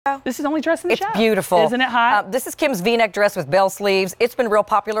This is the only dress in the show. It's beautiful. Isn't it hot? This is Kim's V-neck dress with bell sleeves. It's been real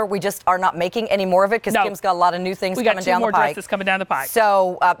popular. We just are not making any more of it because Kim's got a lot of new things coming down the pike. We got two more dresses coming down the pike.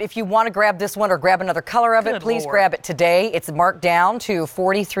 So if you want to grab this one or grab another color of it, please grab it today. It's marked down to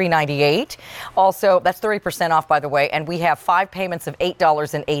 $43.98. Also, that's 30% off, by the way, and we have 5 payments of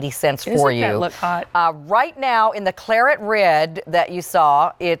 $8.80 for you. Doesn't that look hot? Right now, in the claret red that you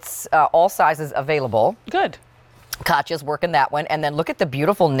saw, it's all sizes available. Good. Katya's working that one. And then look at the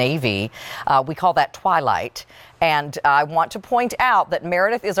beautiful navy. We call that Twilight. And I want to point out that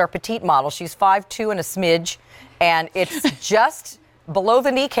Meredith is our petite model. She's 5'2" and a smidge. And it's just below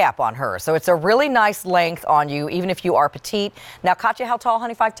the kneecap on her. So it's a really nice length on you, even if you are petite. Now, Katya, how tall,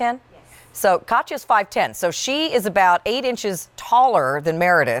 honey? 5'10"? So Katya's 5'10", so she is about 8 inches taller than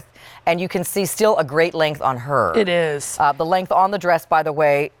Meredith, and you can see still a great length on her. It is. The length on the dress, by the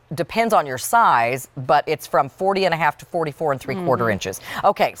way, depends on your size, but it's from 40.5 to 44.75 inches.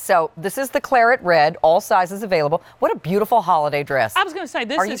 Okay, so this is the claret red, all sizes available. What a beautiful holiday dress. I was going to say,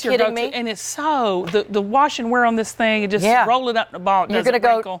 this Are is you your kidding go-to, me? and it's so, the wash and wear on this thing, and just roll it up in a ball. You're going to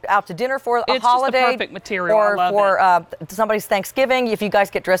go out to dinner for a holiday. It's just the perfect material. Or I love for somebody's Thanksgiving, if you guys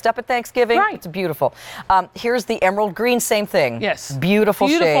get dressed up at Thanksgiving. Right. It's beautiful. Here's the emerald green, same thing. Yes. Beautiful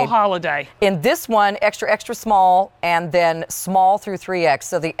shade. Beautiful holiday. In this one, extra, extra small, and then small through 3X.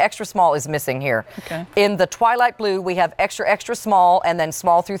 So the extra small is missing here. Okay. In the twilight blue, we have extra, extra small, and then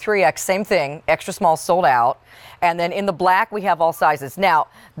small through 3X. Same thing. Extra small sold out. And then in the black, we have all sizes. Now,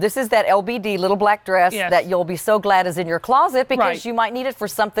 this is that LBD little black dress that you'll be so glad is in your closet because you might need it for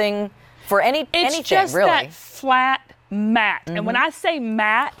something, for anything, really. It's just that flat matte. And when I say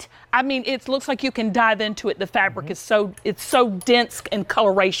matte, I mean, it looks like you can dive into it. The fabric is so dense in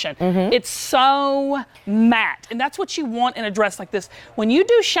coloration. It's so matte. And that's what you want in a dress like this. When you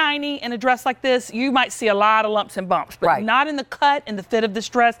do shiny in a dress like this, you might see a lot of lumps and bumps, but not in the cut and the fit of this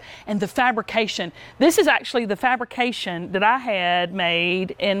dress and the fabrication. This is actually the fabrication that I had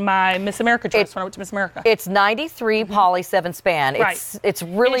made in my Miss America dress when I went to Miss America. It's 93 poly 7 span. It's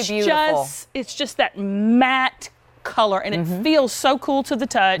really beautiful. It's just that matte color, and it feels so cool to the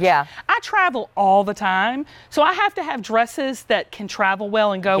touch. Yeah. I travel all the time, so I have to have dresses that can travel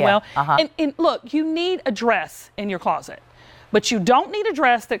well and go well. And look, you need a dress in your closet, but you don't need a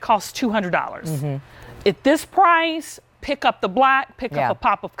dress that costs $200. At this price, pick up the black, pick up a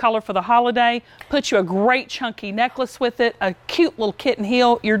pop of color for the holiday, put you a great chunky necklace with it, a cute little kitten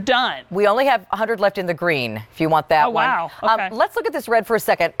heel, you're done. We only have 100 left in the green, if you want that one. Oh, wow. Okay. Let's look at this red for a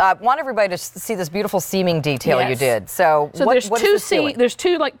second. I want everybody to see this beautiful seaming detail you did. So what is this doing? There's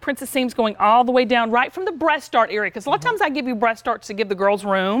two like princess seams going all the way down right from the breast dart area, because a lot of times I give you breast darts to give the girls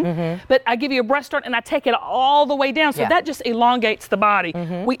room, but I give you a breast dart and I take it all the way down, so that just elongates the body.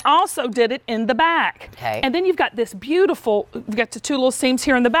 We also did it in the back. And then you've got this beautiful, we've got the 2 little seams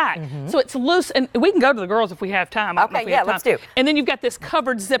here in the back. So it's loose, and we can go to the girls if we have time. Okay, yeah, let's do. And then you've got this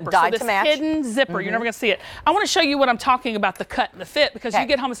covered zipper. Dyed so to this match. hidden zipper, you're never gonna see it. I wanna show you what I'm talking about, the cut and the fit, because you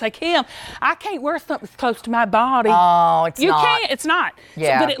get home and say, Kim, I can't wear something close to my body. Oh, it's not. You can't, it's not.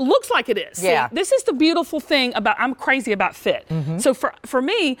 Yeah. So, but it looks like it is. Yeah. See, this is the beautiful thing about, I'm crazy about fit. So for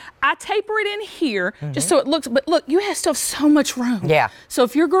me, I taper it in here, just so it looks, but look, you still have so much room. Yeah. So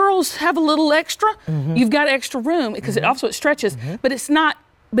if your girls have a little extra, you've got extra room, because it also stretches, but it's not,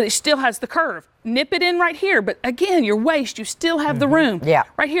 but it still has the curve. Nip it in right here, but again, your waist, you still have the room. Yeah.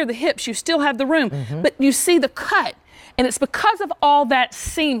 Right here, the hips, you still have the room, but you see the cut. And it's because of all that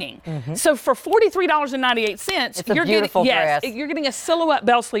seaming. So for $43.98, you're beautiful dress. You're getting a silhouette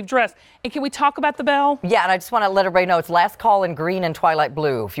bell sleeve dress. And can we talk about the Belle? Yeah, and I just want to let everybody know it's last call in green and twilight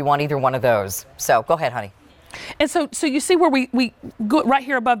blue if you want either one of those. So go ahead, honey. And so you see where we go right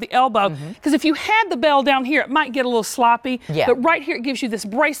here above the elbow, because if you had the Belle down here, it might get a little sloppy. But right here, it gives you this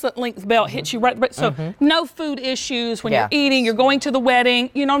bracelet length belt, hits you right. So no food issues when you're eating, you're going to the wedding.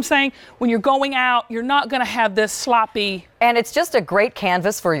 You know what I'm saying? When you're going out, you're not going to have this sloppy. And it's just a great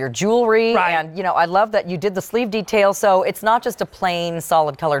canvas for your jewelry. And, you know, I love that you did the sleeve detail. So it's not just a plain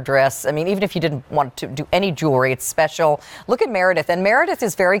solid color dress. I mean, even if you didn't want to do any jewelry, it's special. Look at Meredith. And Meredith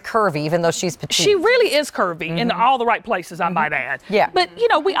is very curvy, even though she's petite. She really is curvy in all the right places, I might add. Yeah. But, you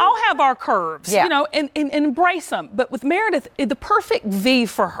know, we all have our curves, you know, and embrace them. But with Meredith, the perfect V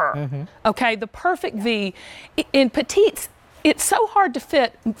for her, okay, the perfect V. In petites, it's so hard to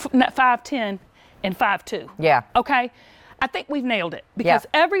fit 5'10" and 5'2". Yeah. Okay? I think we've nailed it, because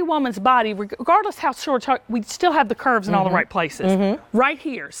every woman's body, regardless how short, we still have the curves in all the right places. Right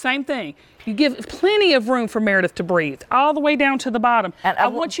here, same thing. You give plenty of room for Meredith to breathe, all the way down to the bottom. And I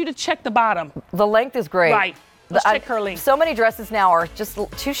want you to check the bottom. The length is great. Right. Let's check her length. So many dresses now are just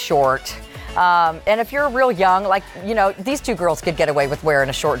too short. And if you're real young, like, these two girls could get away with wearing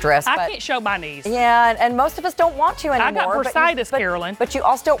a short dress. I can't show my knees. Yeah, and most of us don't want to anymore. I got bursitis, Carolyn. But you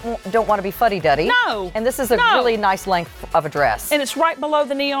also don't want to be fuddy-duddy. No. And this is a really nice length of a dress. And it's right below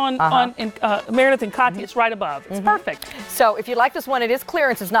the knee on Meredith and Katya. It's right above. It's perfect. So if you like this one, it is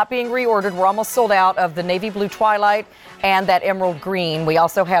clearance. It's not being reordered. We're almost sold out of the navy blue twilight and that emerald green. We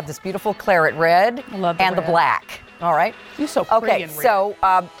also have this beautiful claret red and the black. All right. You're so pretty. Okay, and red.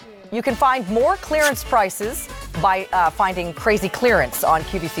 so you can find more clearance prices by finding crazy clearance on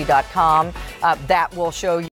QVC.com. That will show you